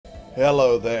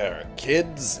Hello there,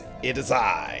 kids. It is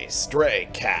I, Stray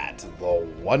Cat, the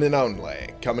one and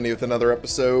only, coming here with another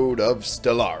episode of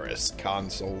Stellaris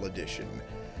Console Edition.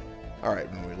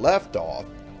 Alright, when we left off,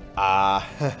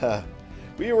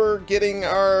 we were getting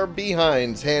our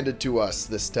behinds handed to us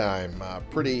this time,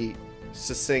 pretty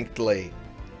succinctly,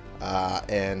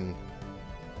 and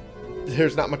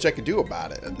there's not much I could do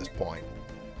about it at this point.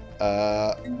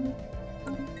 The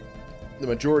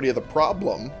majority of the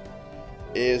problem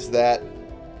is that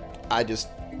I just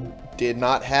did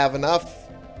not have enough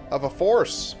of a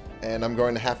force, and I'm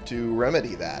going to have to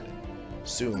remedy that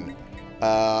soon.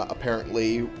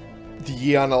 Apparently, the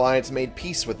Yeon Alliance made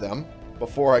peace with them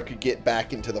before I could get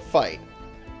back into the fight,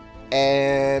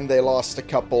 and they lost a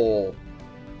couple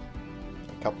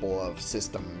of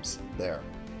systems there.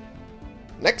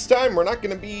 Next time, we're not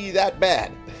going to be that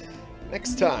bad.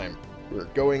 Next time, we're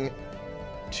going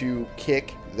to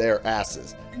kick their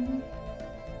asses.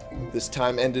 This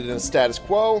time ended in a status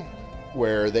quo,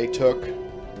 where they took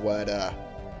what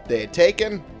they had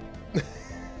taken,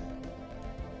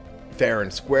 fair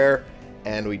and square,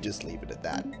 and we just leave it at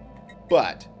that.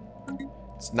 But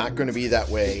it's not going to be that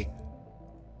way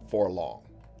for long.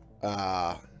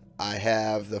 I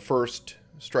have the first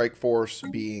strike force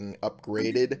being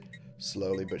upgraded,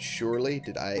 slowly but surely.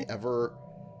 Did I ever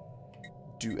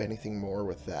do anything more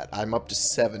with that? I'm up to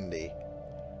 70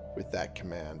 with that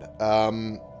command.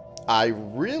 I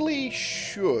really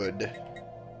should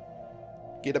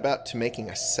get about to making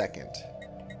a second.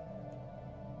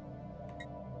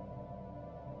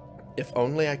 If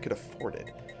only I could afford it.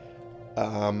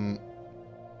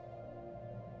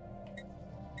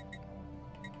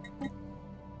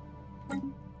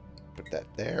 Put that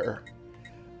there.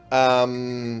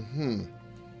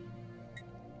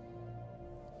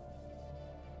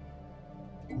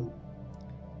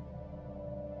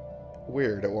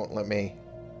 Weird, it won't let me.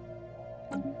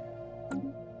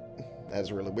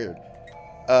 That's really weird.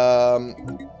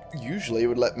 Usually it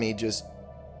would let me just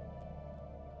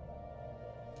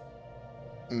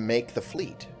make the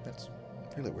fleet. That's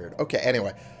really weird. Okay,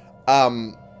 anyway.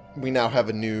 We now have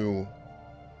a new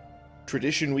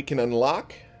tradition we can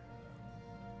unlock.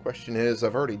 Question is,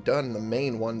 I've already done the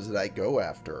main ones that I go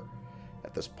after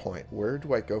at this point. Where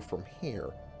do I go from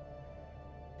here?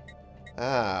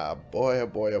 Ah, boy, oh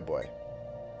boy, oh boy.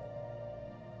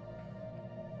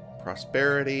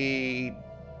 Prosperity,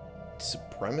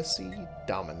 supremacy,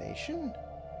 domination?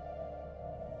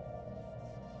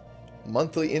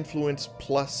 Monthly influence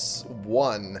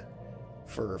 +1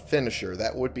 for finisher.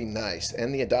 That would be nice.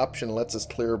 And the adoption lets us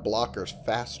clear blockers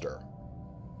faster.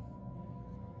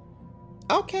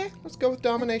 Okay, let's go with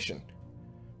domination.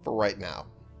 For right now.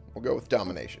 We'll go with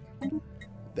domination.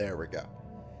 There we go.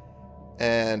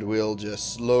 And we'll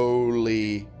just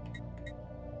slowly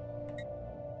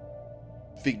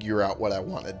figure out what I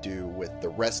want to do with the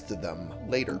rest of them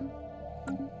later.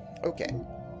 Okay.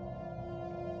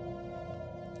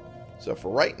 So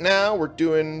for right now, we're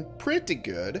doing pretty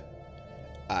good,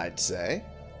 I'd say.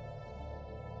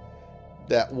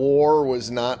 That war was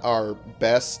not our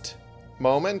best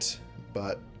moment,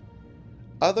 but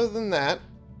other than that,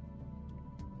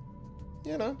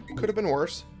 you know, could have been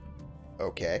worse.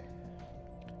 Okay.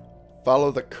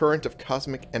 Follow the current of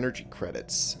cosmic energy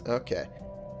credits. Okay.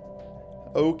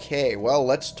 Okay, well,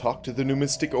 let's talk to the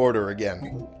Numistic Order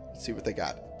again. Let's see what they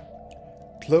got.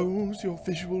 Close your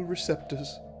visual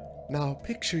receptors. Now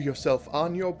picture yourself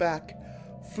on your back,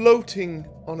 floating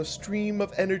on a stream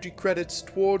of energy credits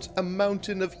towards a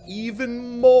mountain of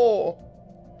even more.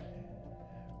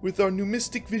 With our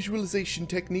Numistic visualization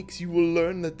techniques, you will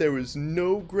learn that there is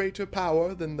no greater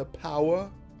power than the power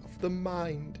of the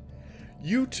mind.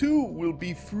 You too will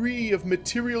be free of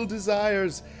material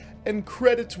desires, and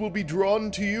credits will be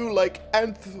drawn to you like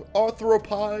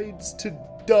arthropods to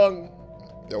dung.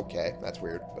 Okay, that's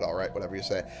weird, but alright, whatever you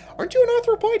say. Aren't you an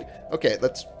arthropod? Okay,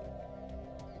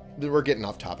 we're getting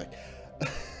off topic.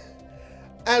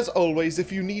 As always,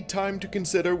 if you need time to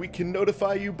consider, we can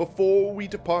notify you before we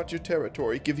depart your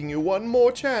territory, giving you one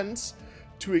more chance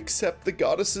to accept the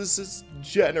goddess's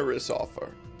generous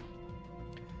offer.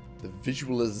 The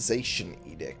Visualization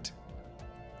Edict.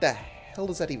 The hell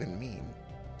does that even mean?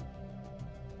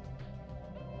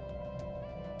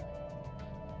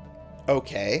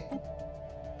 Okay.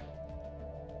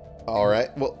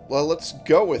 Alright, well, let's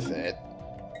go with it.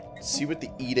 See what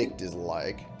the edict is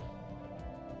like.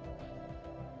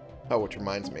 Oh, which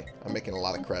reminds me, I'm making a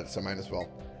lot of credits, I might as well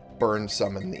burn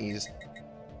some in these.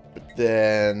 But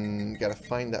then, gotta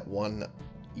find that one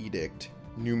edict.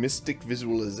 Numistic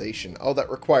visualization. Oh, that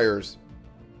requires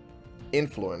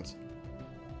influence.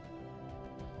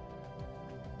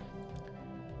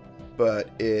 but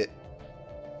it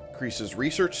increases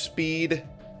research speed,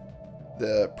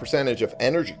 the percentage of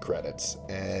energy credits,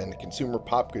 and consumer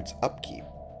pop goods upkeep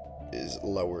is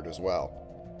lowered as well.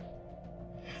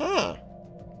 Huh.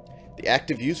 The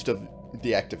active use of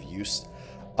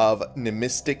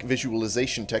nemistic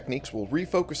visualization techniques will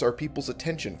refocus our people's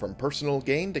attention from personal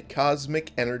gain to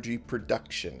cosmic energy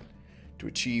production. To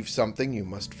achieve something, you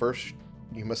must first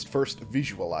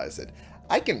visualize it.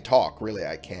 I can talk, really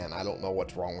I can. I don't know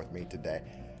what's wrong with me today.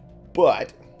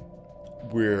 But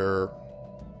we're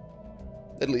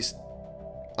at least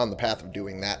on the path of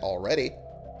doing that already.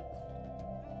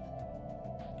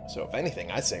 So if anything,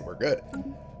 I say we're good.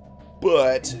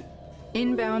 But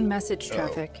inbound message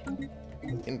traffic.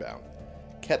 Inbound.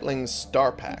 Kettling's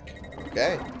Star Pack.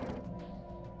 Okay.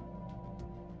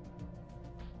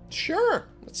 Sure,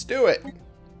 let's do it.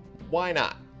 Why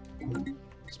not?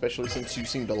 Especially since you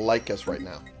seem to like us right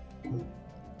now.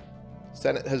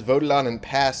 Senate has voted on and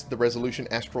passed the Resolution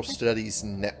Astral Studies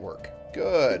Network.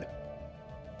 Good.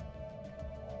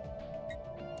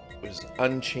 It was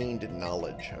unchained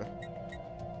knowledge, huh?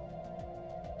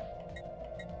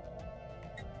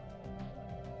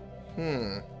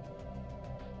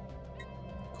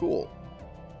 Cool.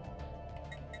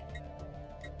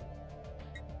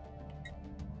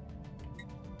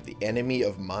 The enemy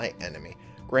of my enemy.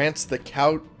 Grants the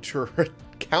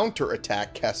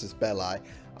counterattack casus belli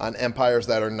on empires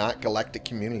that are not galactic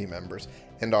community members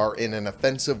and are in an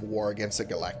offensive war against a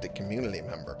galactic community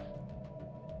member.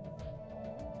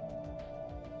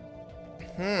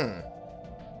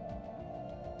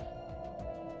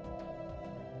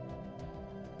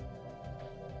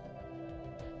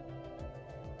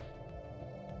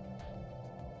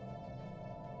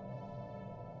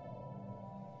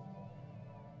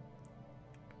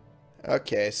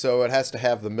 Okay, so it has to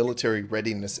have the Military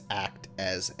Readiness Act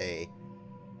as a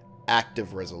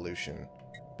active resolution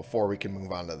before we can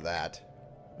move on to that.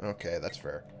 Okay, that's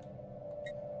fair.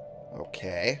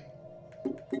 Okay.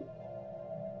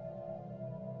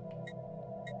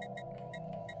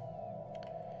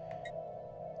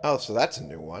 Oh, so that's a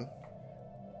new one.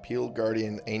 Peel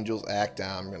Guardian Angels Act.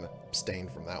 I'm going to abstain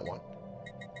from that one.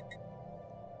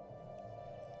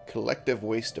 Collective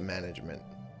Waste Management.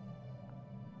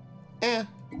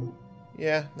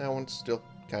 Yeah, that one's still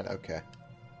kind of okay.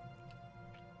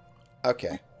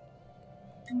 Okay.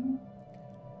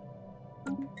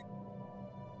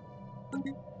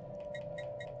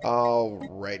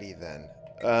 Alrighty then.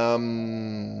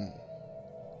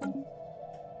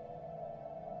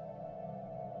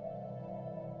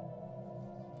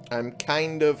 I'm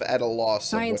kind of at a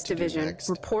loss of what to do next. Science Division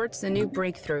reports a new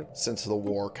breakthrough. Since the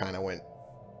war kind of went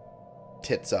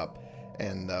tits up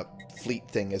and the fleet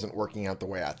thing isn't working out the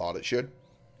way I thought it should.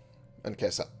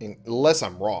 Unless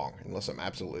I'm wrong. Unless I'm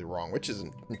absolutely wrong, which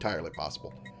isn't entirely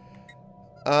possible.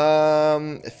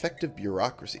 Effective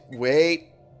bureaucracy. Wait.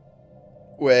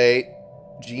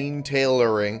 Gene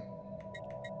tailoring.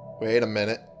 Wait a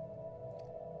minute.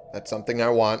 That's something I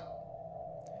want.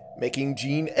 Making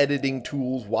gene editing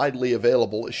tools widely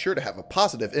available is sure to have a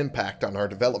positive impact on our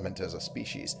development as a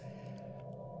species.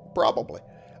 Probably.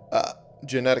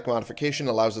 Genetic modification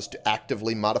allows us to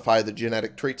actively modify the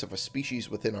genetic traits of a species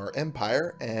within our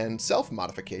empire, and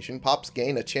self-modification pops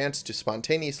gain a chance to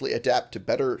spontaneously adapt to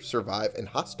better survive in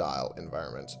hostile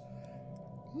environments.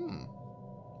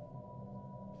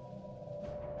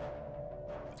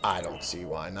 I don't see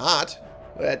why not.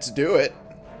 Let's do it.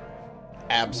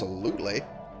 Absolutely.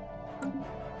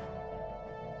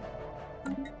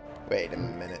 Wait a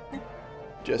minute.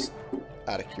 Just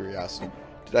out of curiosity.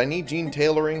 Did I need gene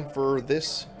tailoring for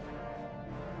this?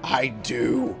 I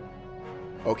do.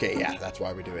 Okay, yeah, that's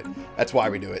why we do it. That's why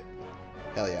we do it.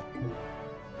 Hell yeah.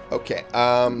 Okay,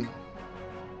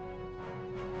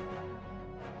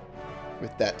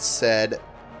 with that said,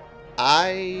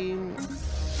 I'm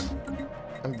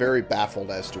very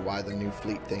baffled as to why the new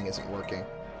fleet thing isn't working.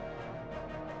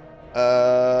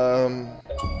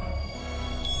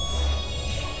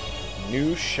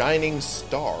 New Shining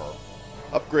Star.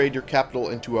 Upgrade your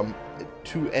capital into an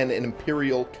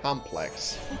Imperial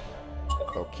complex.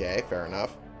 Okay, fair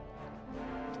enough.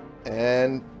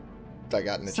 And I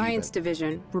got an achievement. Science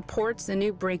Division reports a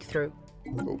new breakthrough.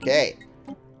 Okay,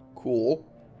 cool.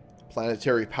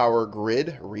 Planetary power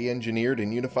grid, re-engineered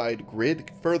and unified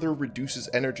grid, further reduces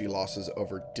energy losses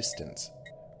over distance.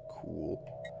 Cool.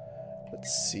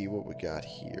 Let's see what we got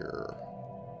here.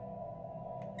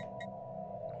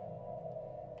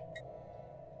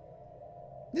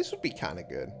 This would be kind of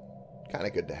good. Kind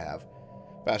of good to have.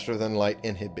 Faster than light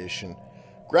inhibition.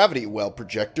 Gravity well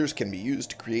projectors can be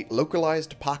used to create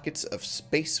localized pockets of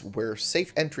space where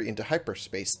safe entry into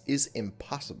hyperspace is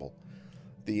impossible.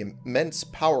 The immense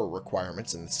power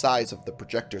requirements and the size of the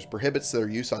projectors prohibits their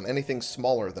use on anything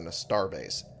smaller than a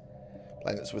starbase.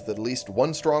 Planets with at least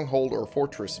one stronghold or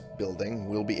fortress building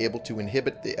will be able to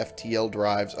inhibit the FTL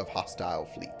drives of hostile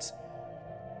fleets.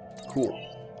 Cool.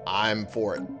 I'm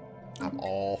for it. I'm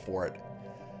all for it.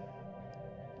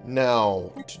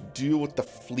 Now, to do with the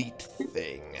fleet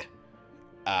thing.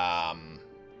 And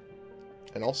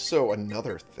also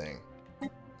another thing.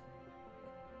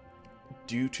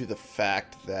 Due to the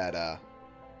fact that,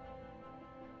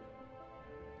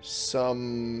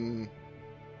 some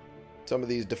of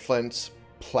these defense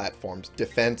platforms,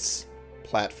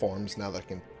 now that I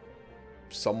can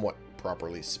somewhat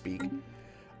properly speak,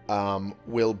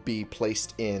 will be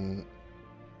placed in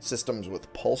systems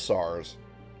with pulsars,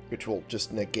 which will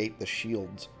just negate the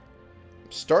shields.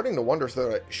 I'm starting to wonder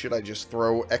if should I just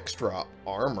throw extra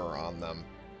armor on them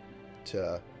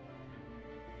to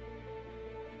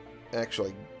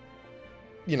actually,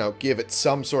 you know, give it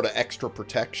some sort of extra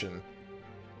protection,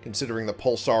 considering the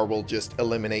pulsar will just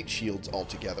eliminate shields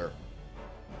altogether.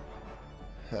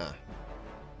 Huh.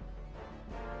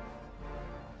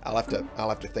 I'll have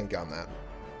to think on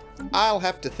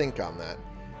that.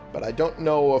 But I don't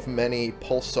know of many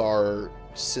pulsar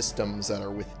systems that are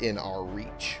within our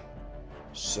reach.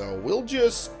 So we'll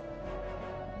just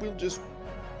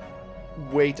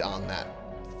wait on that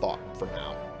thought for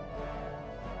now.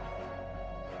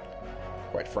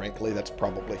 Quite frankly, that's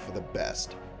probably for the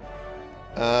best.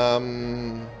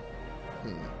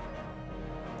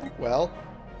 Well,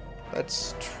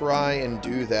 let's try and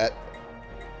do that.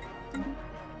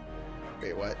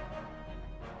 Wait, what?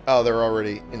 Oh, they're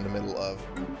already in the middle of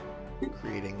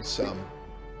creating some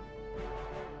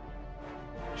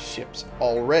ships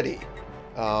already.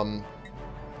 Why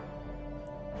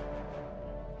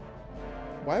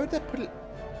would that put it...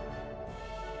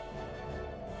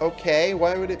 Okay,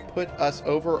 why would it put us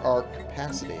over our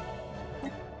capacity?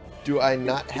 Do I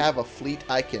not have a fleet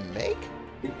I can make?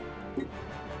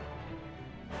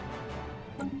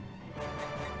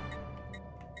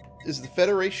 Is the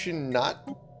Federation not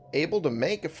able to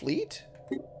make a fleet?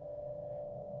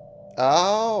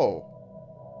 Oh.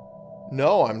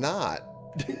 No, I'm not.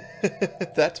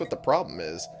 That's what the problem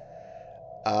is.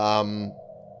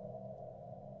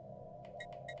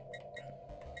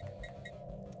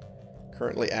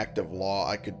 Currently active law.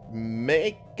 I could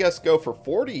make us go for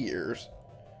 40 years,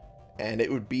 and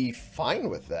it would be fine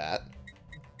with that,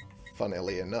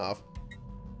 funnily enough.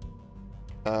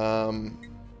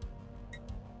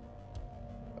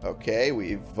 Okay,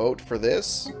 we vote for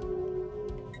this.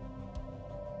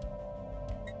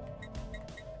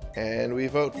 And we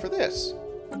vote for this.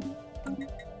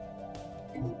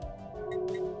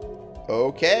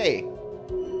 Okay.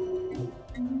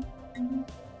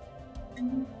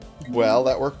 Well,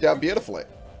 that worked out beautifully.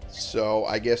 So,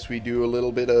 I guess we do a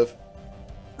little bit of...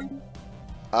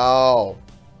 Oh.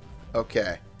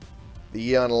 Okay. The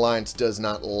Eon Alliance does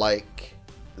not like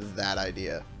that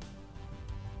idea.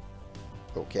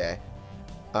 Okay.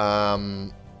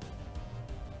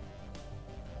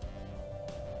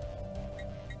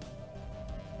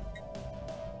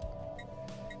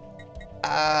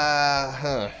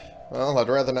 Well, I'd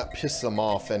rather not piss them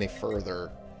off any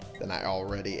further than I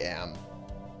already am.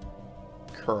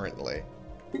 Currently.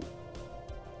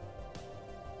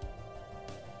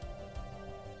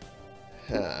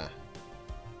 Huh.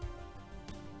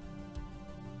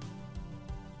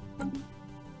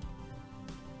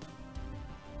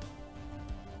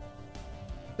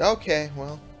 Okay,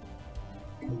 well.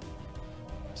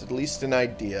 It's at least an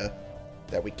idea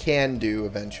that we can do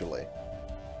eventually.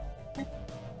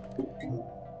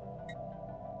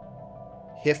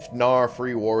 Hifnar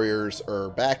Free Warriors are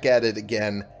back at it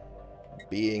again,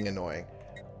 being annoying.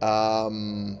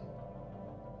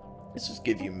 Let's just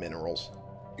give you minerals.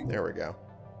 There we go.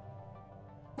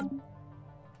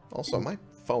 Also, my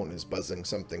phone is buzzing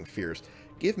something fierce.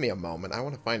 Give me a moment. I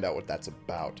want to find out what that's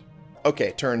about.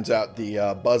 Okay, turns out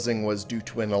the buzzing was due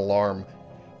to an alarm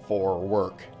for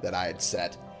work that I had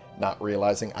set, not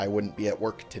realizing I wouldn't be at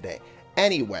work today.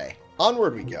 Anyway,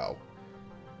 onward we go.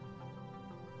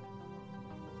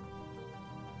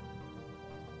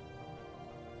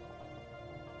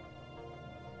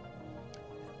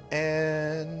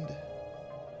 And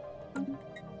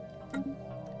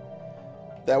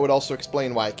that would also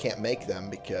explain why I can't make them,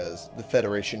 because the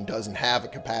Federation doesn't have a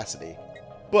capacity.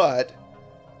 But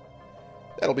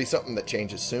that'll be something that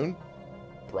changes soon.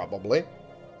 Probably.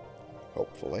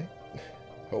 Hopefully.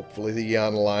 Hopefully the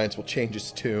Eon Alliance will change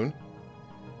its tune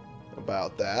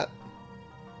about that.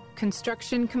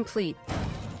 Construction complete.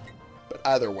 But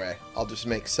either way, I'll just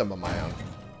make some of my own.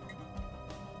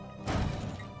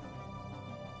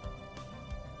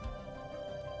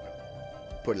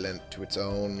 Put it into its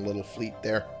own little fleet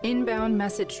there. Inbound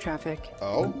message traffic.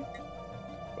 Oh?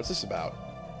 What's this about?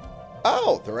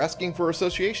 Oh, they're asking for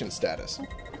association status.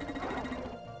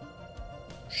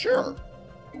 Sure.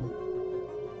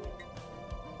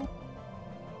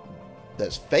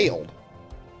 That's failed.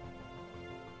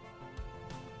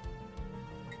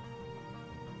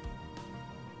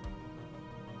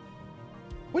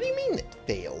 What do you mean it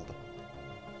failed?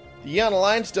 The Eon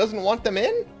Alliance doesn't want them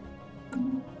in?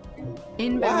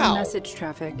 Inbound message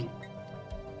traffic.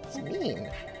 What's it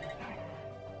mean?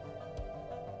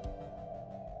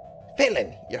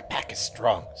 Phelan, your pack is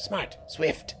strong, smart,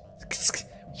 swift.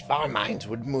 If our minds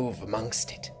would move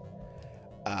amongst it.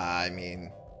 I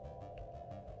mean...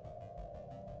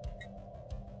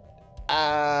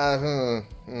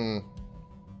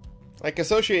 Like,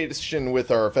 association with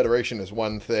our Federation is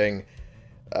one thing.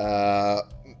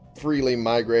 Freely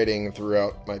migrating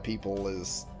throughout my people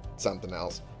is something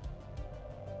else.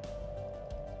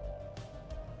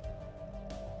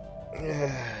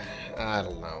 I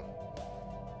don't know.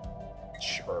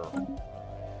 Sure.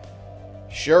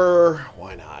 Sure,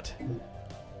 why not?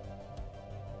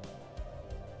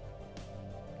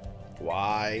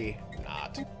 Why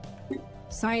not?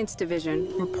 Science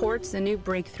Division reports a new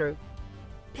breakthrough.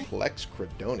 Plex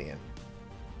Credonian.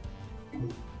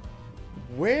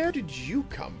 Where did you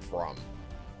come from?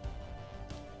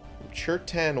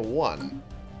 Chertan 1.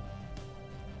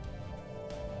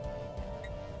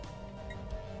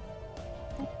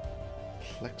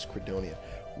 Plex Credonian.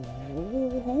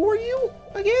 Who are you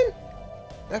again?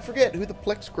 I forget who the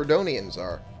Plex Credonians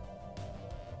are.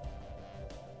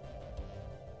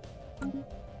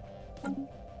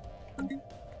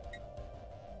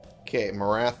 Okay,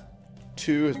 Marath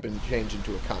 2 has been changed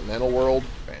into a continental world.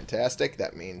 Fantastic.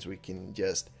 That means we can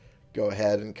just go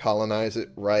ahead and colonize it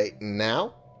right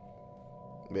now.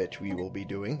 Which we will be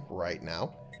doing right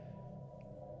now.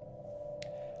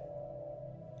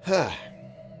 I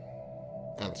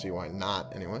don't see why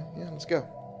not, anyway. Yeah, let's go.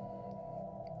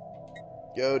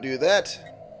 Go do that.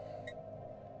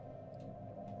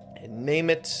 And name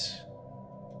it...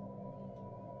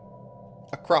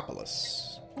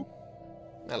 Acropolis.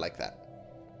 I like that.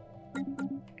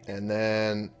 And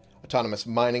then autonomous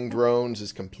mining drones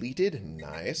is completed.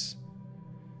 Nice.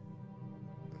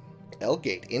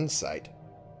 L-Gate Insight.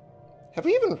 Have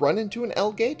we even run into an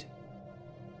L-Gate?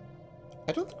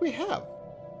 I don't think we have.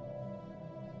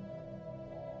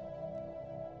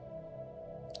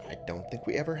 I don't think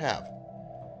we ever have.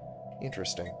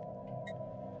 Interesting.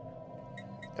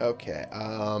 Okay,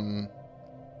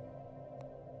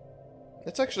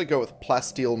 let's actually go with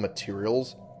plasteel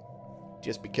materials.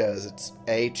 Just because it's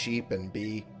A, cheap, and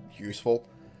B, useful.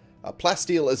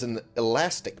 Plasteel is an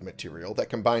elastic material that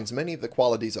combines many of the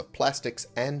qualities of plastics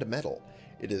and metal.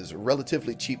 It is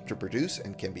relatively cheap to produce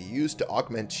and can be used to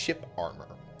augment ship armor.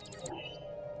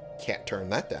 Can't turn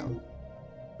that down.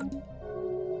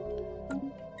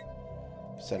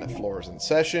 Senate floor is in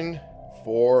session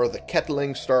for the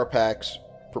Kettling Star Pack's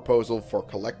proposal for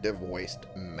collective waste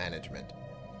management.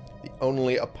 The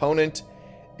only opponent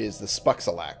is the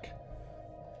Spuxalac.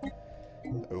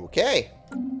 Okay.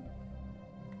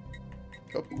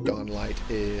 Oh, Dawnlight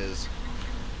is...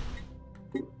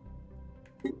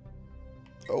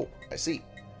 Oh, I see.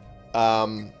 Do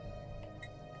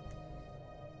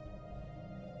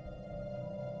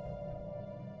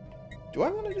I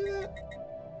want to do that?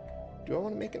 Do I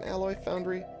want to make an alloy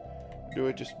foundry? Or do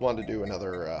I just want to do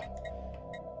another, I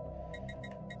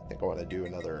think I want to do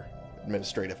another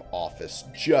administrative office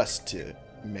just to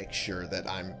make sure that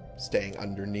I'm staying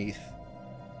underneath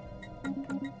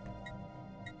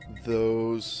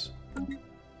those.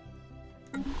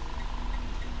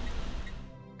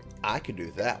 I could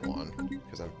do that one,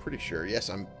 because I'm pretty sure, yes,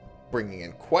 I'm bringing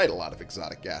in quite a lot of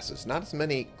exotic gases. Not as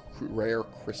many rare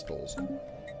crystals. I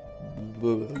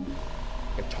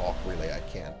can talk, really, I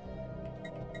can't.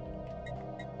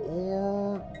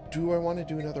 Or do I want to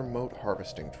do another moat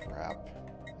harvesting trap?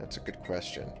 That's a good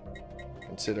question,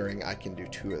 considering I can do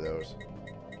 2 of those.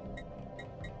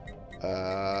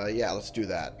 Yeah, let's do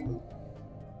that.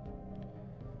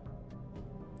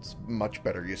 It's much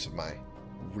better use of my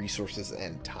resources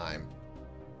and time.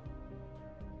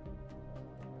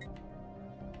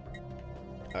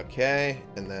 Okay,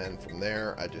 and then from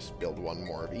there, I just build one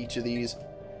more of each of these,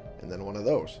 and then one of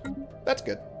those. That's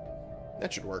good.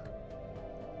 That should work.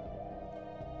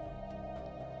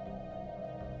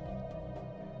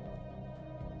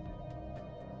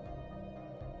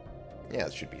 Yeah,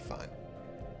 it should be fine.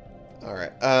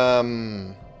 Alright,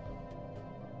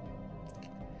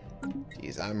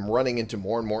 geez, I'm running into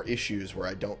more and more issues where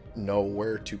I don't know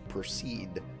where to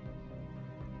proceed.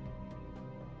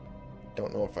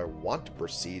 Don't know if I want to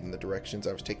proceed in the directions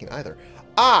I was taking either.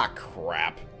 Ah,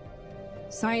 crap!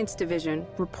 Science Division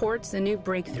reports a new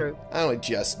breakthrough. I only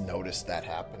just noticed that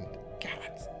happened.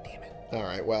 God damn it.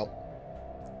 Alright, well.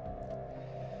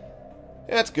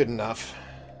 That's good enough.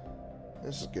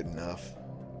 This is good enough.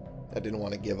 I didn't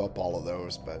want to give up all of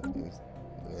those, but...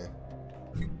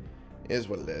 it is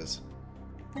what it is.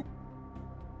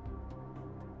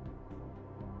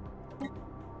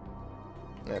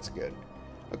 That's good.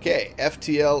 Okay,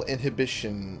 FTL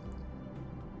inhibition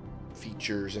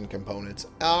features and components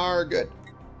are good.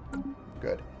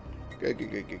 Good. Good,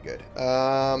 good, good, good, good.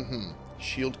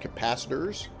 Shield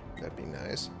capacitors. That'd be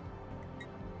nice.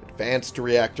 Advanced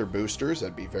reactor boosters.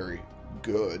 That'd be very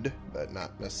good, but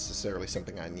not necessarily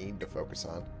something I need to focus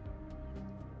on.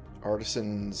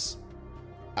 Artisan's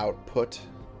output.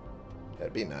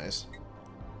 That'd be nice.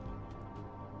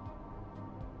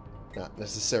 Not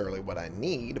necessarily what I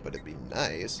need, but it'd be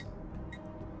nice.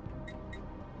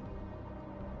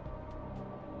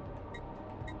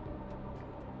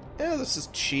 Yeah, this is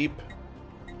cheap.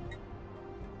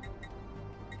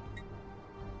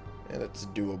 And it's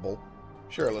doable.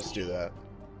 Sure, let's do that.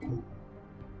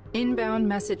 Inbound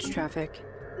message traffic.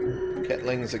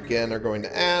 Ketlings again are going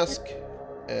to ask.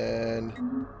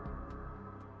 And...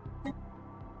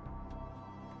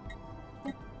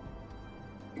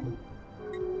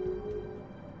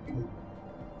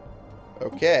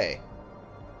 okay.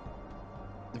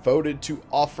 Voted to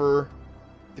offer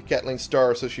the Spuxalac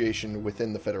Star Association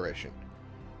within the Federation.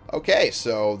 Okay,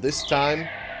 so this time,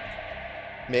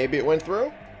 maybe it went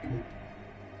through?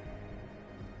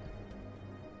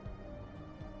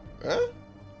 Huh?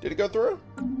 Did it go through?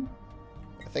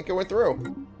 I think it went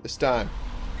through this time.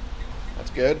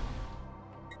 That's good.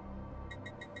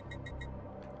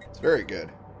 It's very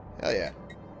good. Hell yeah.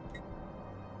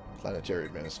 Planetary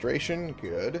administration,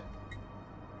 good.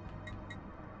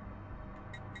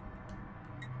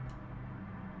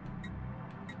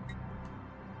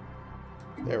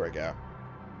 There we go.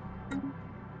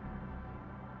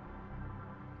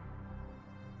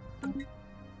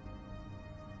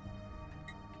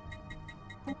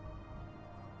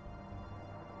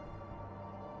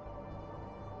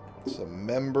 Some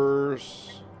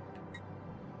members.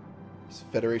 It's a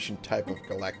Federation type of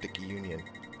galactic union.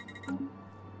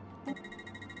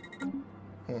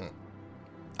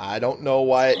 I don't know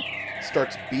why it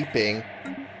starts beeping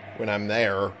when I'm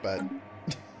there, but...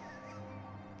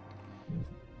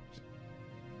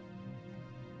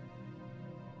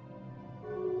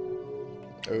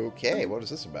 okay, what is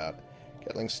this about?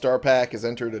 Spuxalac Star Pack has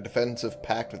entered a defensive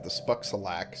pact with the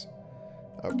Spuxalacs.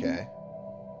 Okay.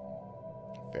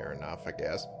 Fair enough, I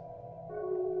guess.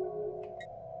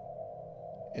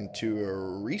 Into a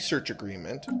research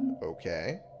agreement.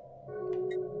 Okay.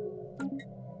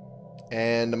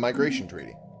 And a migration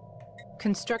treaty.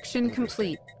 Construction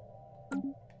complete.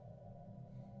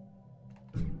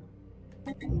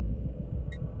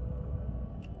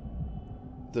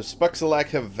 The Spuxalac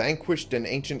have vanquished an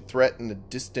ancient threat in the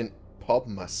distant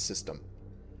Pobma system.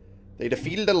 They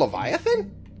defeated a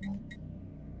leviathan?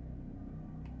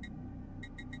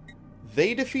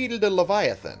 They defeated a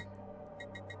leviathan.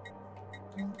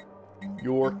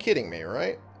 You're kidding me,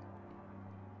 right?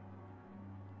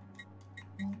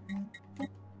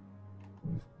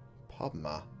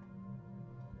 Pobma.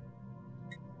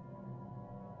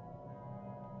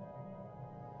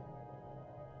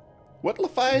 What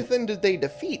leviathan did they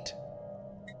defeat?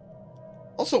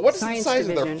 Also, what is the size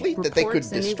of their fleet that they could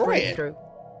destroy it?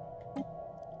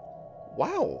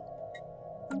 Wow.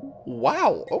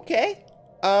 Wow, okay.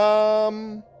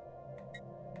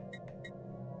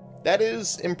 That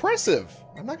is impressive.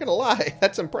 I'm not gonna lie,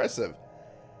 that's impressive.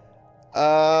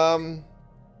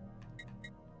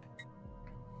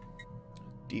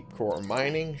 Deep core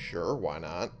mining, sure, why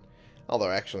not?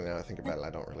 Although, actually, now I think about it, I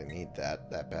don't really need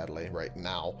that badly right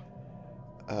now.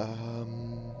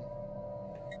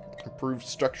 Improved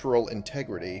structural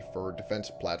integrity for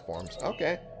defense platforms.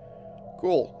 Okay,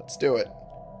 cool, let's do it.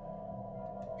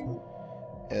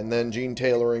 And then gene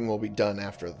tailoring will be done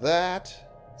after that.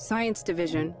 Science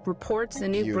Division reports a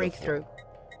new breakthrough.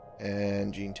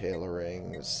 And gene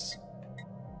tailoring's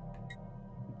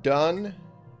done.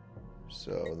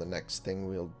 So the next thing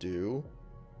we'll do...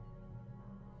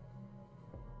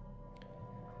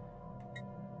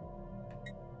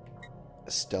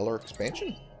 a stellar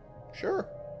expansion? Sure.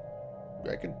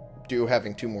 I could do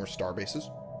having 2 more star bases.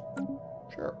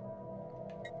 Sure.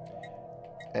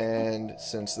 And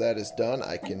since that is done,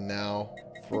 I can now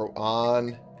throw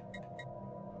on...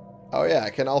 Oh yeah, I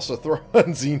can also throw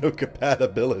on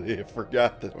xenocompatibility. I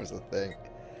forgot that was a thing.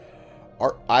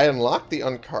 I unlocked the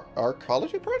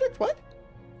Arcology project? What?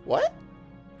 What?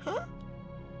 Huh?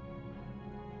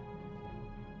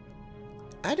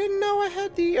 I didn't know I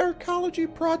had the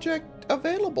Arcology project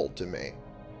available to me.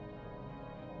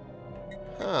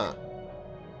 Huh.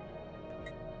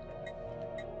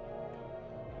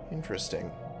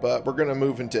 Interesting. But we're going to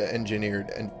move into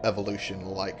engineered evolution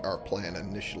like our plan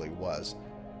initially was.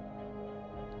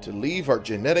 To leave our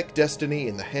genetic destiny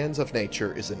in the hands of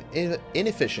nature is an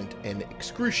inefficient and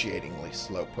excruciatingly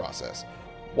slow process.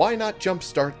 Why not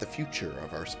jumpstart the future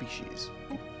of our species?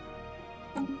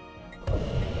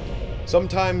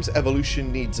 Sometimes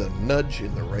evolution needs a nudge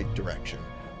in the right direction.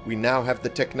 We now have the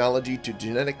technology to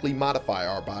genetically modify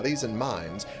our bodies and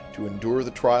minds to endure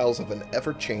the trials of an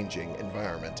ever-changing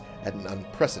environment at an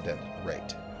unprecedented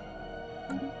rate.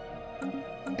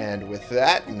 And with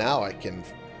that, now I can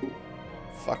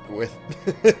fuck with...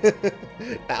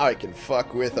 now I can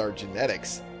fuck with our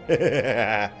genetics.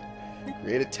 Create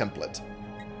a template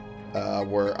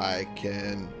where I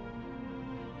can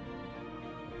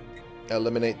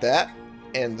eliminate that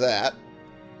and that.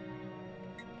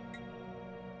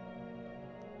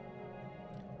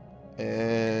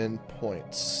 And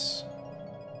points.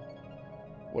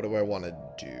 What do I want to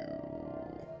do?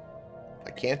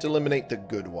 I can't eliminate the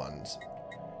good ones.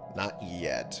 Not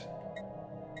yet.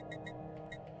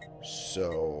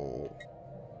 So...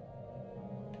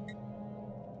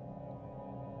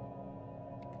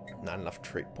 not enough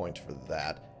trait points for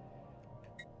that.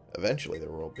 Eventually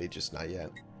there will be, just not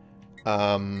yet.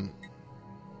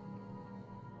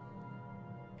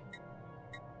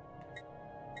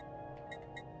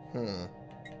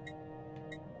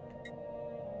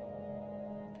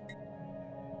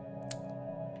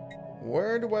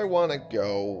 Where do I want to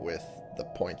go with the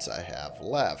points I have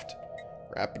left?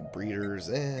 Rapid breeders,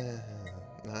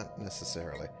 not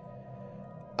necessarily.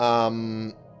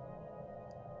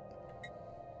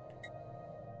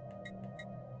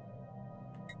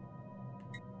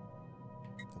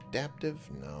 Adaptive?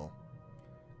 No.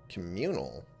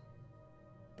 Communal?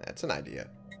 That's an idea.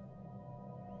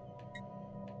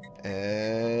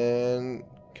 And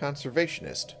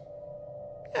conservationist.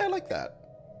 Yeah, I like that.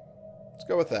 Let's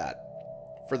go with that.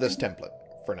 For this template,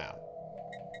 for now.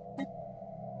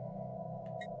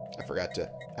 I forgot to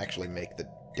actually make the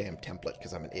damn template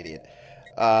because I'm an idiot.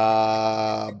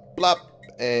 Blop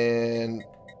and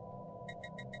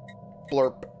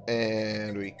blurp,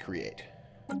 and we create.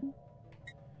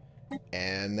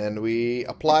 And then we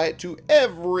apply it to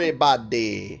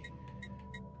everybody.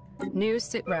 New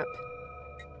sitrep.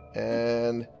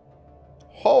 And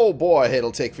oh boy,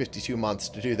 it'll take 52 months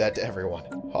to do that to everyone.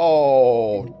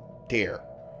 Oh dear.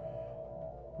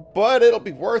 But it'll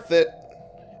be worth it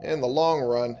in the long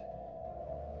run.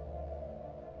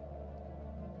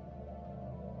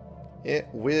 It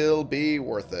will be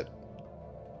worth it.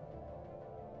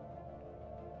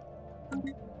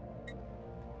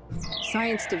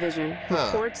 Science Division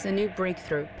reports a new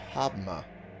breakthrough. Padma.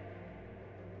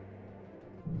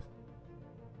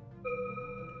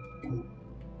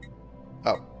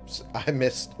 Oh, I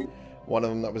missed one of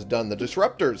them that was done. The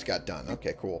disruptors got done.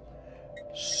 Okay, cool.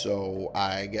 So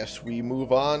I guess we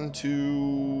move on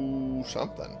to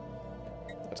something.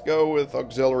 Let's go with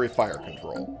auxiliary fire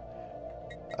control.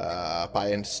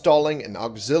 By installing an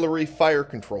auxiliary fire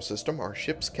control system, our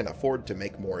ships can afford to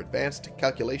make more advanced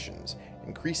calculations,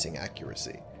 increasing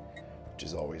accuracy, which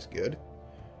is always good.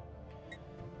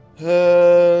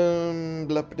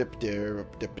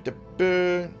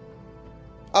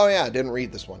 Oh yeah, I didn't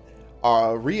read this one.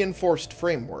 Our reinforced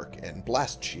framework and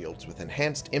blast shields with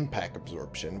enhanced impact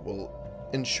absorption will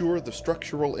ensure the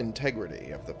structural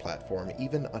integrity of the platform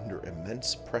even under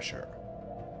immense pressure.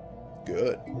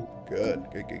 Good. Good.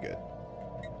 Good, good, good.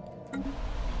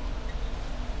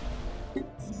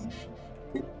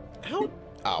 How?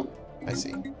 Oh, I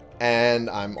see. And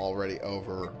I'm already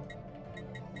over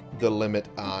the limit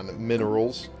on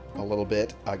minerals a little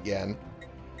bit again.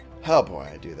 Oh boy,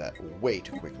 I do that way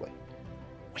too quickly.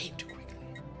 Way too quickly.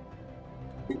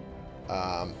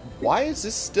 Why is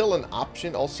this still an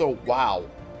option? Also, wow.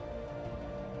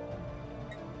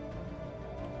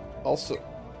 Also,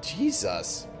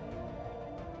 Jesus.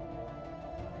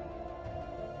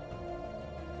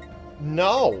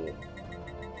 No.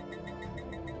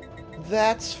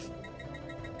 That's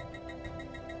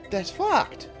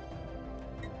fucked.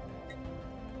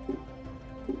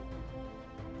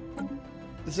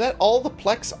 Is that all the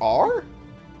Plex are?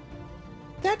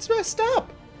 That's messed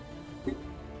up.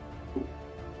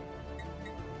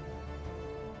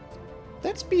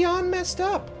 That's beyond messed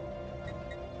up.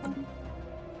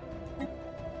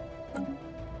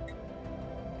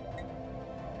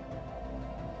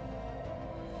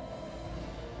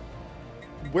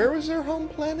 Where was their home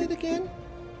planet again?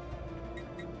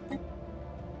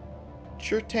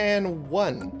 Churtan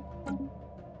 1.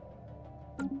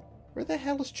 Where the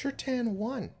hell is Churtan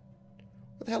 1?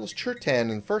 Where the hell is Churtan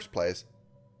in the first place?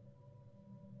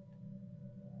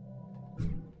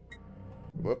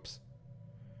 Whoops.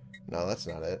 No, that's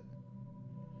not it.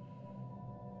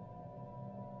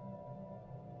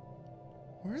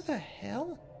 Where the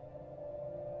hell?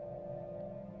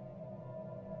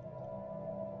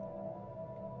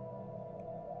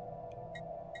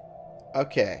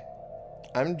 Okay.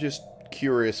 I'm just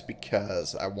curious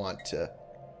because I want to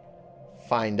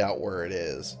find out where it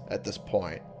is at this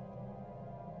point.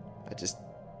 I just...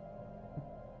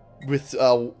 With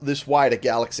this wide a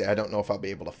galaxy, I don't know if I'll be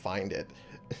able to find it,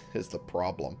 is the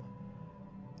problem.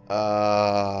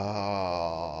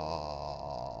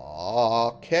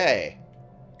 Okay.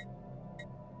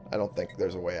 I don't think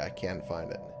there's a way I can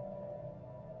find it.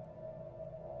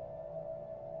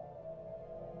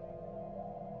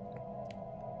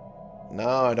 No,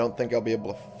 I don't think I'll be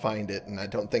able to find it, and I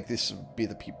don't think this would be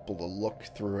the people to look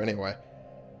through anyway.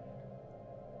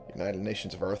 United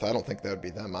Nations of Earth, I don't think that would be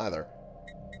them either.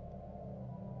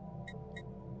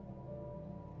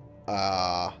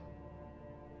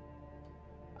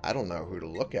 I don't know who to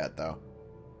look at, though.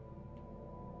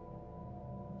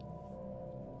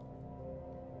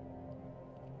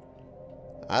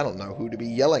 I don't know who to be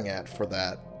yelling at for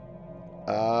that.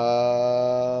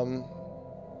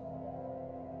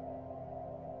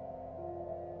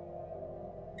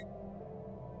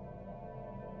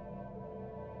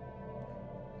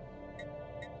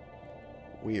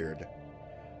 Weird.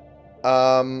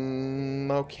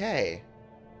 Okay.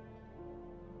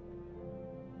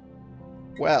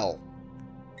 Well,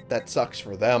 that sucks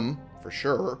for them, for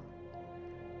sure.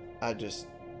 I don't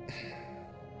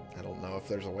know if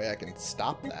there's a way I can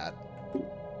stop that.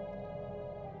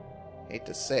 Hate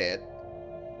to say it.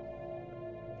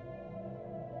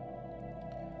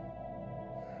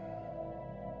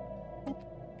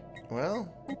 Well,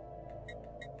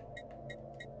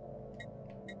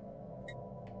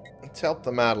 let's help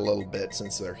them out a little bit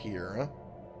since they're here, huh?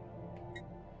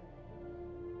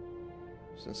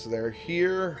 Since they're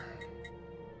here,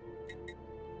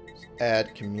 let's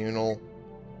add communal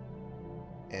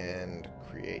and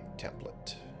create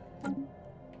template.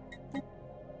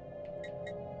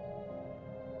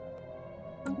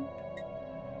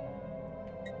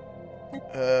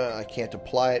 I can't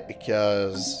apply it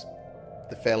because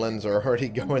the felons are already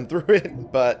going through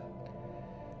it, but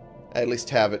I at least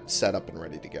have it set up and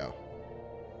ready to go.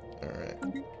 Alright.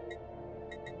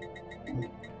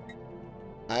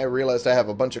 I realized I have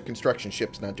a bunch of construction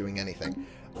ships not doing anything.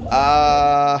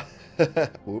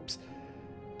 Whoops.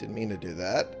 Didn't mean to do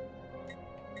that.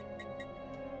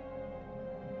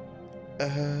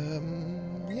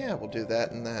 Yeah, we'll do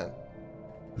that and that.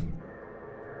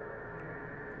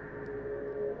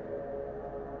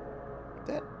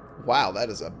 Wow, that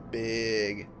is a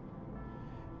big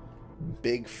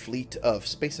fleet of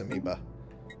space amoeba.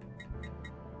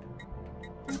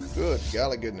 Good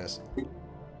golly goodness.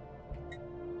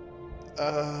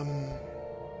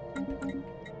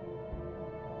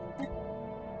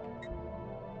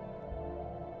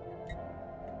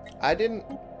 I didn't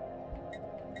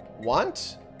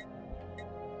want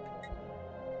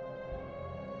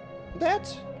that?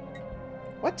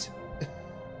 What?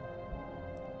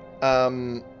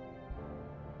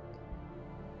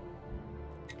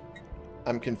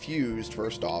 I'm confused,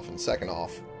 first off, and second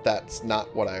off, that's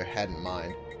not what I had in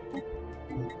mind.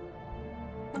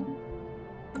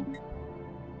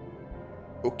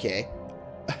 Okay.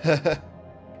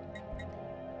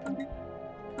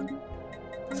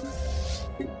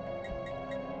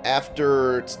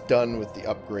 After it's done with the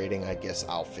upgrading, I guess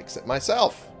I'll fix it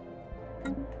myself.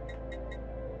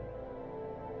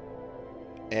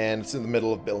 And it's in the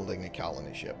middle of building a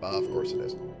colony ship. Of course it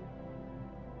is.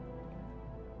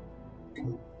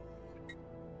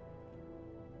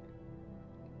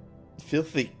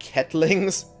 Filthy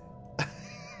kettlings?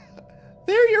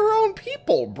 They're your own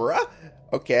people, bruh.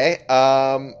 Okay,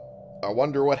 I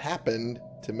wonder what happened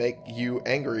to make you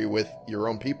angry with your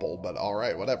own people, but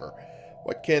alright, whatever.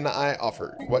 What can I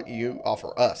offer? What you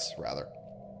offer us, rather.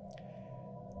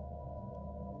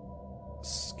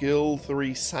 Skill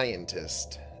 3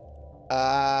 scientist.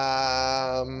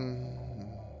 An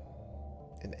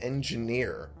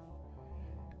engineer.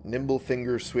 Nimble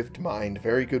finger, swift mind,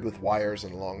 very good with wires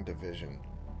and long division.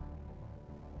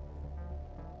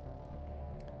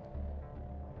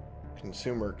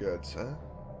 Consumer goods, huh?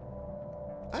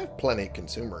 I have plenty of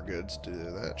consumer goods to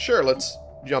do that. Sure, let's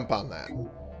jump on that.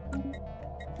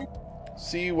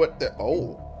 See what the...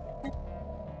 Oh.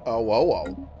 Oh, whoa,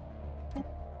 whoa.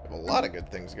 Have a lot of good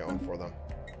things going for them.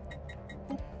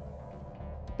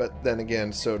 But then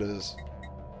again, so does...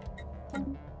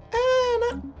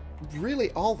 not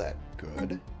really all that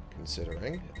good,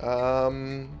 considering.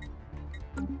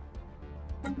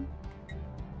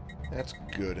 That's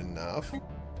good enough,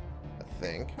 I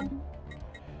think.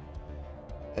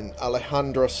 And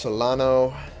Alejandro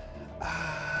Solano.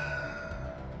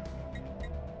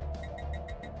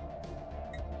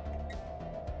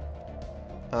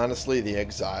 Honestly, the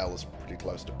exile is pretty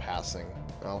close to passing.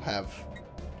 I'll have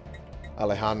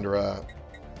Alejandra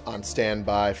on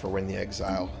standby for when the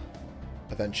exile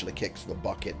eventually kicks the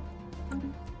bucket.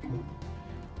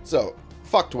 So,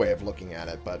 fucked way of looking at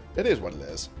it, but it is what it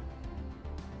is.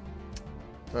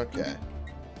 Okay.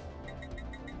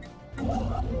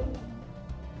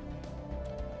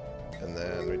 And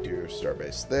then we do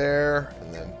Starbase there,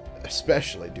 and then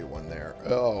especially do one there.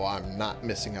 Oh, I'm not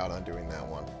missing out on doing that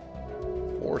one.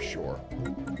 For sure.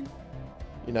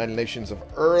 United Nations of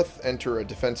Earth enter a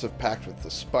defensive pact with the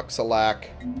Spuxalac.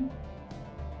 And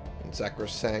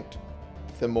Sacrosanct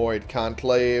Thymoid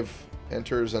Conclave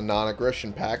enters a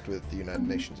non-aggression pact with the United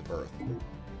Nations of Earth.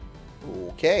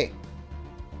 Okay.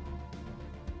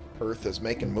 Earth is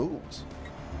making moves.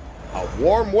 A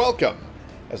warm welcome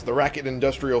as the Racket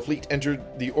Industrial Fleet entered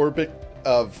the orbit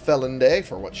of Felonday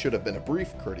for what should have been a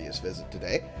brief, courteous visit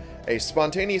today. A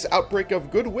spontaneous outbreak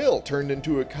of goodwill turned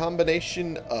into a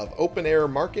combination of open-air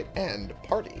market and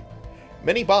party.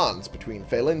 Many bonds between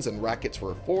Phalans and Rackets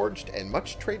were forged, and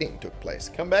much trading took place.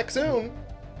 Come back soon!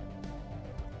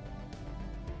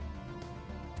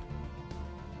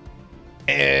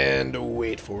 And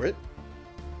wait for it.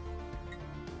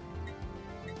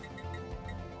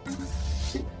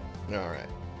 Alright.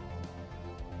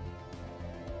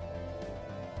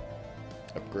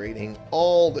 Upgrading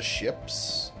all the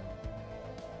ships.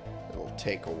 It'll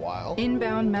take a while.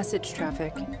 Inbound message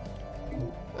traffic.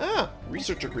 Ah,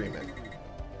 research agreement.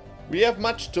 We have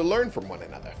much to learn from one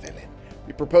another, Phelan.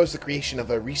 We propose the creation of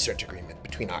a research agreement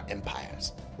between our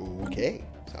empires. Okay,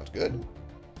 sounds good.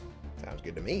 Sounds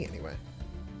good to me, anyway.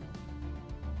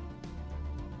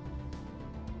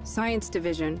 Science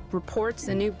Division reports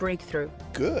a new breakthrough.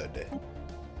 Good.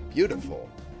 Beautiful.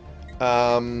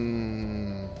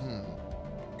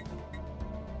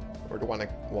 Where do I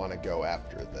want to go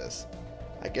after this?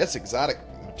 I guess Exotic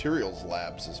Materials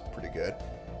Labs is pretty good.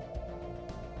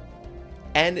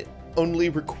 And it only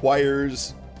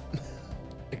requires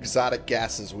exotic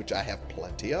gases, which I have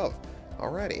plenty of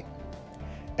already.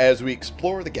 As we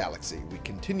explore the galaxy, we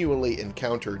continually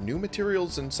encounter new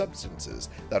materials and substances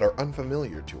that are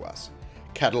unfamiliar to us.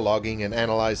 Cataloging and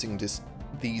analyzing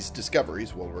these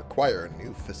discoveries will require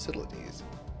new facilities.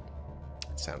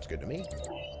 Sounds good to me.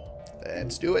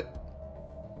 Let's do it.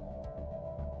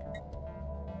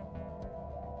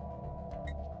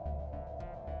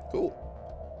 Cool.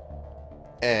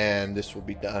 And this will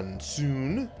be done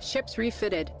soon. Ships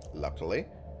refitted. Luckily.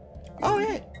 Oh,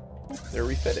 yeah. They're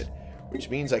refitted. Which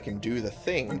means I can do the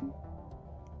thing.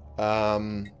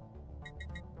 I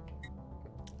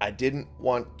didn't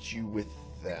want you with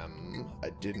them.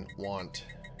 I didn't want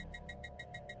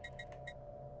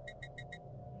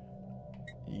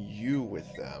you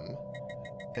with them.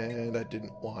 And I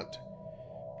didn't want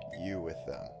you with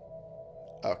them.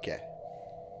 Okay.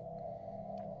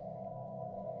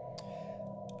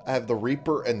 I have the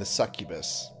Reaper and the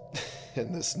Succubus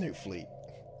in this new fleet.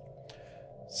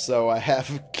 So I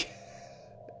have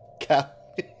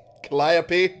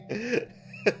Calliope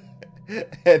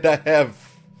and I have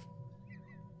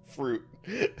Fruit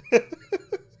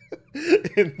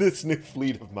in this new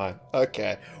fleet of mine.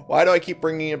 Okay. Why do I keep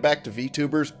bringing it back to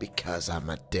VTubers? Because I'm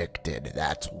addicted.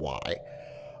 That's why.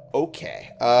 Okay.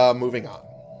 Moving on.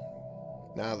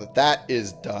 Now that that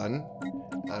is done,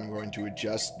 I'm going to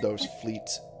adjust those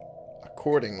fleets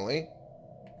accordingly.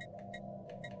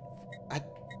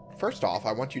 First off,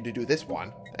 I want you to do this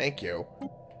one. Thank you.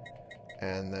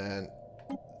 And then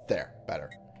there.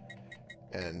 Better.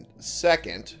 And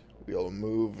second, we'll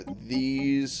move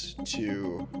these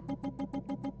to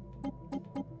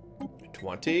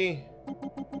 20,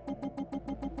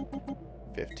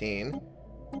 15.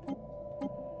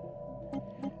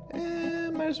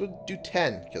 And might as well do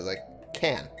 10 because I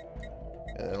can.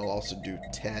 And then I'll also do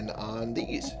 10 on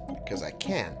these because I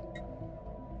can.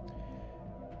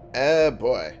 Oh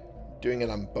boy. Doing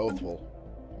it on both will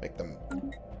make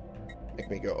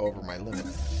me go over my limit.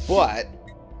 But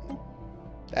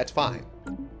that's fine.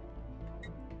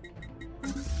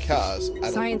 because I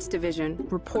don't... Science Division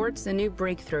reports a new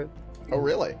breakthrough. Oh,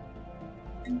 really?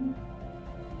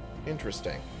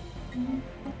 Interesting.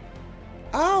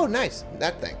 Oh, nice.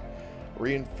 That thing.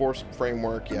 Reinforced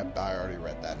framework. Yep, I already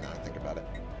read that now I think about it.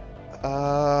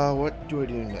 What do I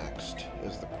do next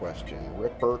is the question.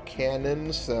 Ripper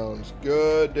cannon sounds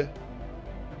good.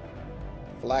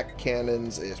 Flak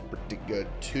cannons is pretty good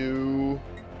too.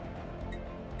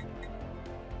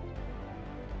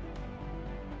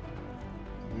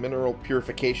 Mineral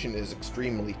purification is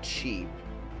extremely cheap.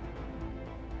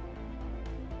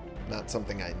 Not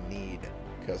something I need,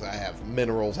 because I have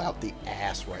minerals out the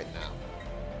ass right now.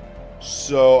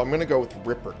 So I'm going to go with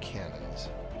Ripper cannons,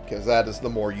 because that is the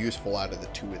more useful out of the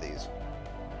two of these.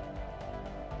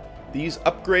 These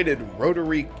upgraded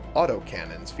rotary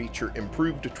autocannons feature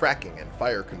improved tracking and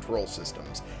fire control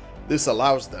systems. This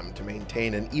allows them to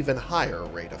maintain an even higher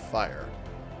rate of fire.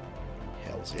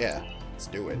 Hells yeah, let's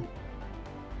do it.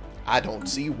 I don't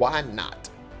see why not.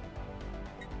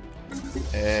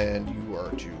 And you are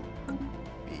to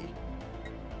be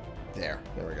there.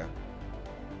 There we go.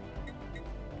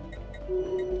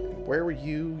 Where were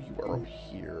you? You are over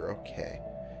here. Okay.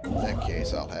 In that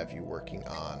case, I'll have you working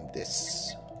on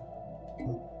this.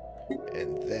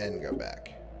 And then go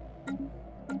back.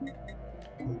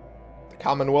 The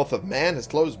Commonwealth of Man has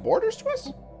closed borders to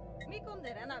us?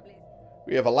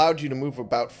 We have allowed you to move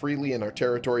about freely in our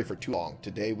territory for too long.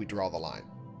 Today we draw the line.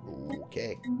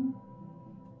 Okay.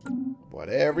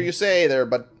 Whatever you say there,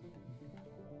 bud.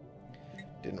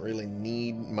 Didn't really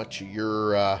need much of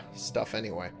your stuff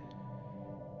anyway.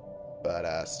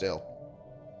 But still.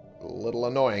 A little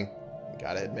annoying.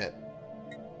 Gotta admit.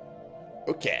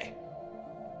 Okay.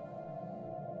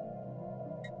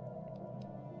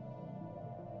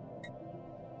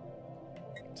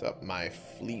 Let's up my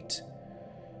fleet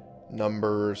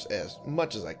numbers as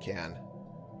much as I can.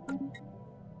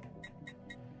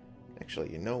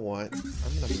 Actually, you know what?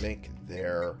 I'm going to make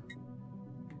their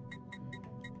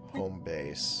home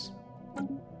base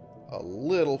a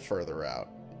little further out.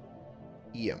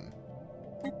 Eam.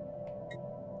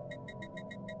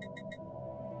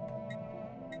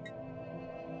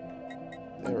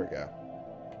 There we go.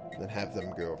 Then have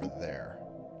them go over there.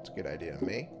 It's a good idea to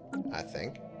me, I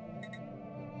think.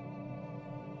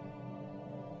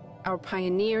 Our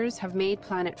pioneers have made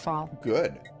planetfall.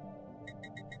 Good.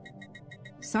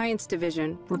 Science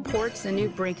Division reports a new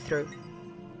breakthrough.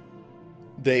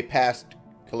 They passed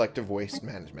collective waste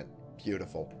management.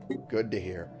 Beautiful. Good to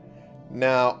hear.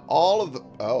 Now, all of the...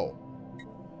 Oh.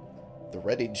 The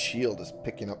readied shield is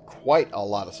picking up quite a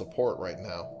lot of support right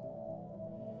now.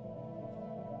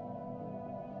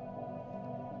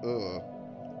 Ugh.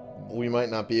 We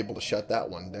might not be able to shut that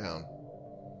one down.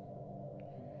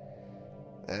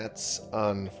 That's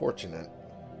unfortunate.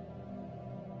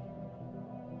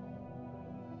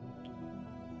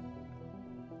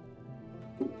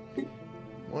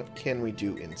 What can we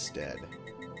do instead?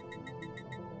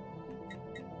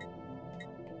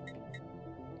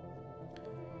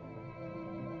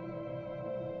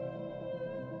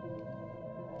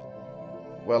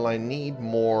 Well, I need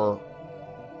more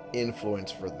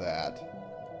influence for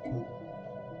that.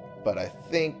 But I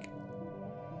think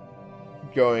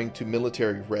going to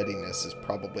military readiness is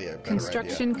probably a better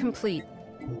Construction idea. complete.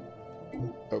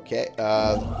 Okay,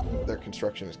 their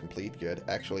construction is complete. Good.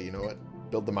 Actually, you know what?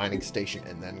 Build the mining station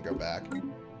and then go back.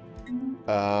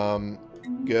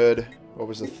 Good. What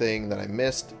was the thing that I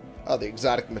missed? Oh, the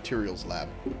exotic materials lab.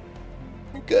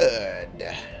 Good.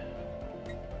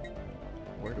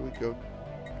 Where do we go?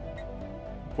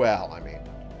 Well, I mean,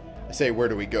 I say where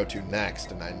do we go to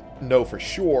next, and I know for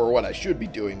sure what I should be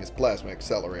doing is plasma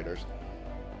accelerators.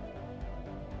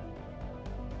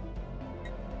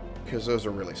 Because those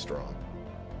are really strong.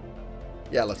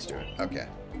 Yeah, let's do it. Okay.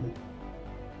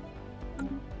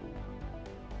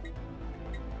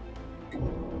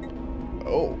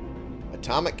 Oh,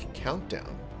 atomic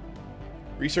countdown.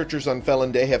 Researchers on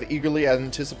Felon Day have eagerly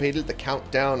anticipated the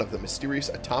countdown of the mysterious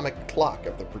atomic clock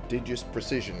of the prodigious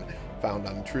precision found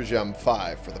on Trujam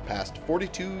 5 for the past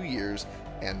 42 years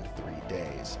and 3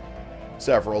 days.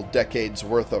 Several decades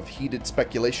worth of heated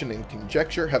speculation and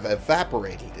conjecture have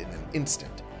evaporated in an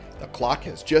instant. The clock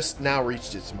has just now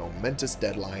reached its momentous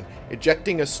deadline,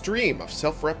 ejecting a stream of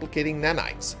self-replicating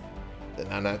nanites. The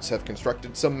nanites have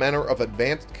constructed some manner of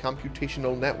advanced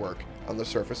computational network on the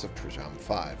surface of Trujam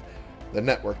 5. The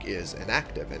network is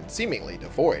inactive and seemingly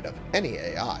devoid of any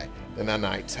AI, the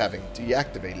nanites having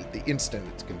deactivated the instant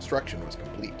its construction was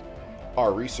complete.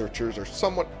 Our researchers are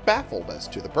somewhat baffled as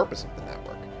to the purpose of the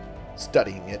network.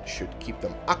 Studying it should keep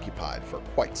them occupied for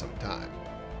quite some time.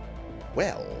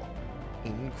 Well,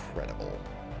 incredible.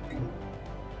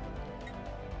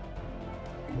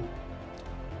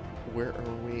 where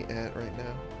are we at right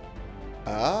now?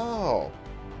 Oh.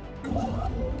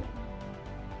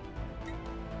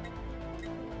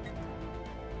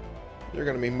 You're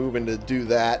going to be moving to do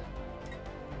that.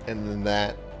 And then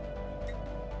that.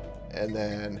 And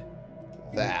then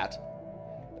that.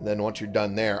 And then once you're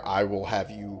done there, I will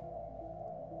have you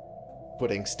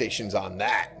putting stations on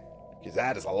that. Because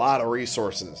that is a lot of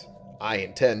resources I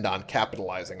intend on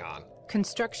capitalizing on.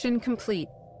 Construction complete.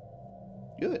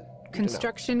 Good.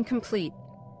 Construction complete.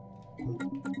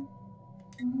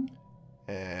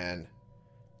 And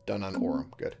done on Orem.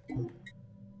 Good.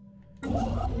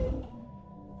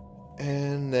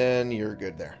 And then you're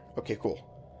good there. Okay, cool.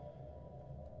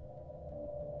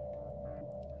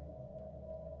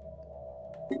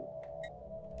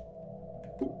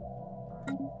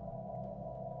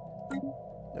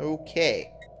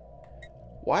 Okay.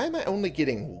 Why am I only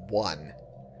getting one?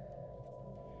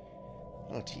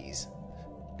 Oh, jeez.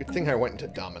 Good thing I went into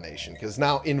domination, because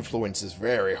now influence is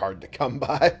very hard to come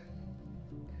by.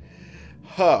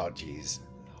 Oh, jeez.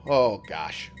 Oh,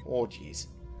 gosh. Oh, jeez.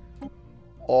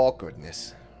 Oh,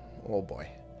 goodness. Oh, boy.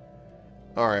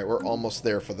 Alright, we're almost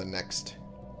there for the next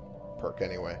perk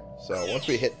anyway. So, once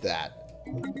we hit that...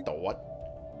 The what?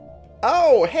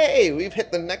 Oh, hey! We've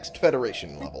hit the next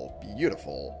Federation level.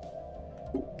 Beautiful.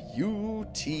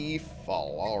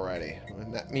 Beautiful. Alrighty.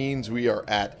 And that means we are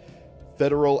at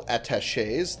Federal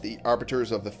Attaches, the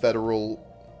arbiters of the Federal...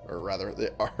 Or rather,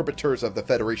 the arbiters of the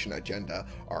Federation agenda,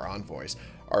 our envoys,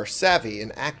 are savvy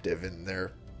and active in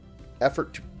their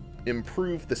effort to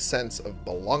improve the sense of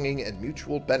belonging and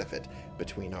mutual benefit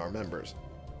between our members.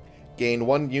 Gain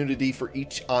 1 unity for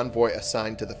each envoy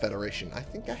assigned to the Federation. I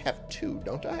think I have 2,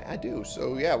 don't I? I do.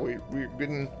 So yeah, we're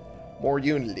getting more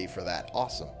unity for that.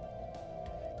 Awesome.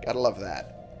 Gotta love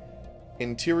that.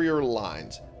 Interior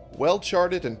lines.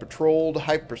 Well-charted and patrolled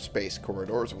hyperspace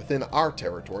corridors within our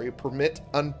territory permit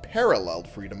unparalleled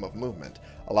freedom of movement,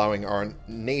 allowing our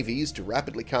navies to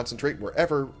rapidly concentrate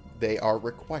wherever they are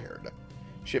required.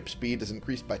 Ship speed is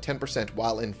increased by 10%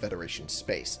 while in Federation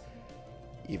space.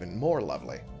 Even more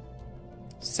lovely.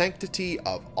 Sanctity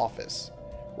of office.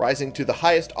 Rising to the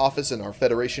highest office in our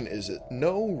Federation is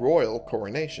no royal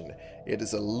coronation. It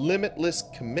is a limitless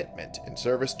commitment in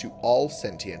service to all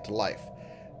sentient life.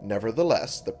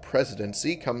 Nevertheless, the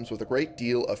presidency comes with a great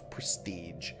deal of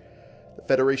prestige. The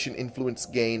Federation influence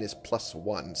gain is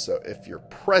 +1, so if you're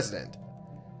president,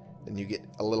 then you get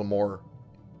a little more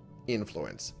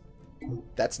influence.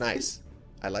 That's nice.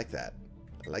 I like that.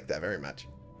 I like that very much.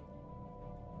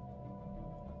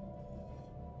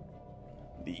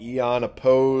 The Eon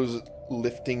oppose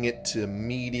lifting it to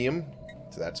medium,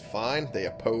 so that's fine. They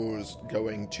oppose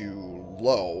going to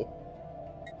low.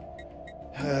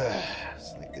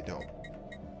 It's like they don't.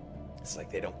 It's like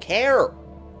they don't care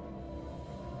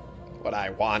what I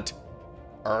want.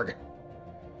 Erg.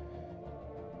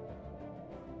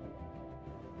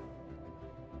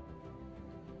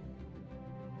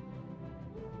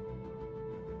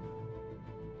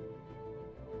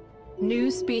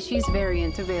 New species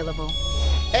variant available.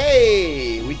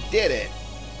 Hey, we did it.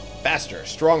 Faster,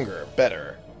 stronger,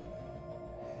 better.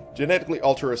 Genetically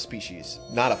alter a species,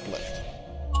 not uplift.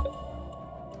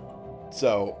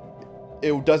 So,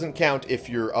 it doesn't count if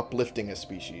you're uplifting a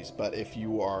species, but if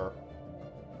you are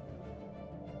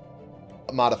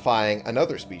modifying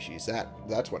another species,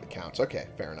 that's what it counts. Okay,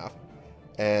 fair enough.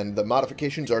 And the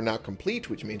modifications are now complete,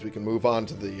 which means we can move on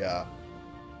to the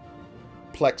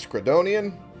Plex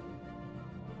Credonian.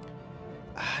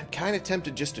 I'm kind of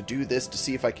tempted just to do this to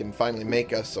see if I can finally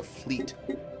make us a fleet,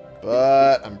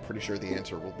 but I'm pretty sure the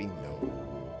answer will be no.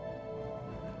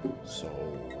 So,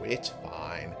 it's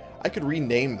fine. I could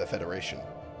rename the Federation,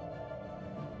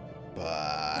 but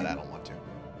I don't want to.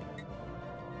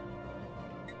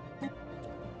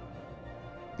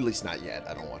 At least not yet.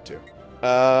 I don't want to.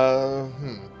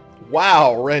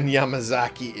 Wow, Ren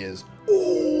Yamazaki is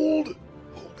old.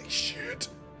 Holy shit.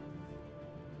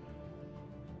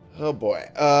 Oh boy.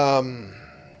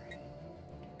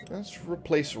 Let's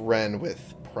replace Ren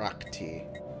with Prakti.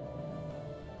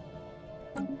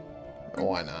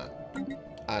 Why not?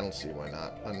 I don't see why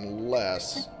not.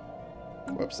 Unless...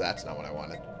 Whoops, that's not what I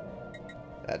wanted.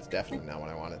 That's definitely not what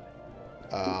I wanted.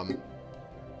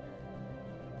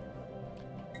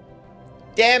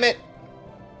 Damn it!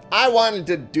 I wanted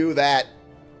to do that.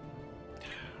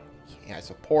 Yeah, I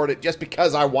support it just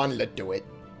because I wanted to do it.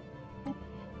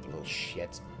 Little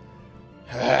shits.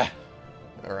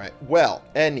 Alright, well,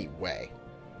 anyway.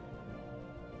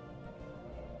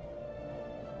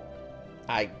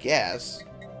 I guess...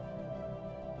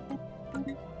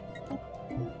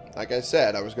 Like I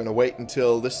said, I was going to wait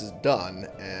until this is done,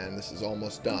 and this is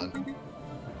almost done.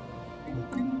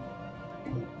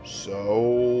 So,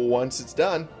 once it's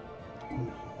done,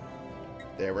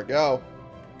 there we go.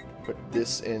 Put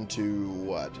this into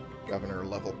what? Governor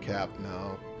level cap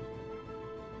now.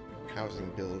 Housing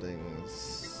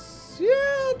buildings.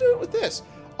 Yeah, I'll do it with this.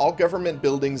 All government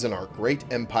buildings in our great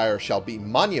empire shall be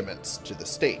monuments to the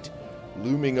state,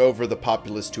 looming over the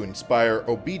populace to inspire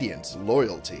obedience,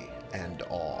 loyalty, and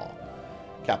awe.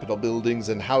 Capitol buildings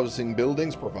and housing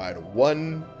buildings provide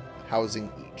one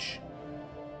housing each.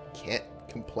 Can't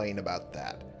complain about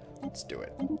that. Let's do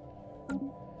it.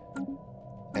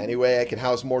 Anyway, I can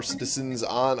house more citizens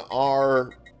on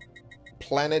our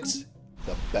planet,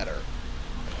 the better.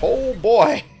 Oh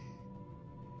boy!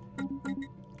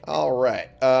 Alright,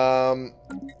 Nope,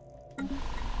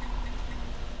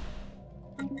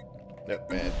 man,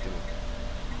 didn't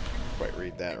quite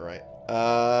read that right.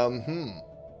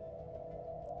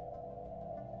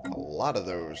 A lot of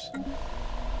those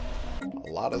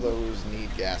need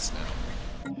gas now.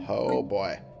 Oh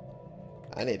boy.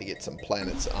 I need to get some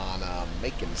planets on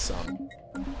making some.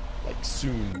 Like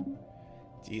soon.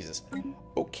 Jesus.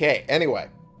 Okay, anyway.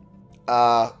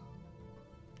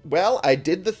 Well, I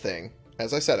did the thing,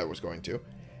 as I said I was going to.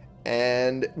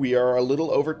 And we are a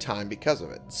little over time because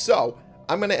of it. So,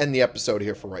 I'm going to end the episode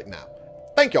here for right now.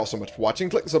 Thank you all so much for watching.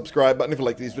 Click the subscribe button if you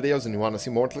like these videos and you want to see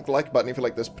more. Click the like button if you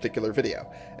like this particular video.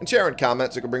 And share and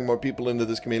comment so we can bring more people into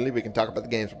this community. We can talk about the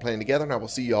games we're playing together. And I will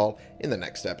see you all in the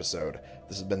next episode.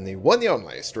 This has been the one and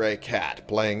only Stray Cat,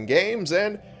 playing games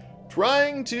and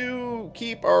trying to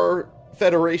keep our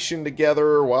Federation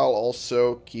together while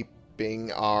also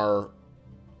keeping our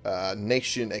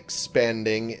nation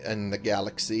expanding in the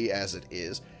galaxy as it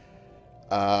is.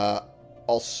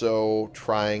 Also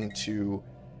trying to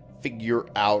figure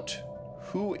out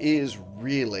who is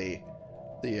really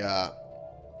the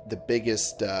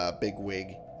biggest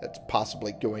bigwig that's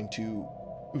possibly going to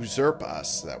usurp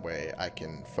us. That way I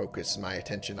can focus my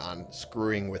attention on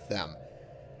screwing with them.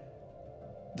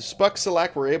 The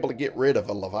Spuxalac were able to get rid of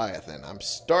a leviathan. I'm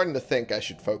starting to think I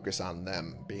should focus on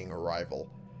them being a rival.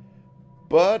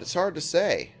 But it's hard to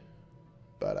say.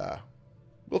 But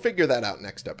we'll figure that out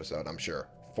next episode, I'm sure.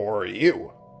 For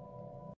you.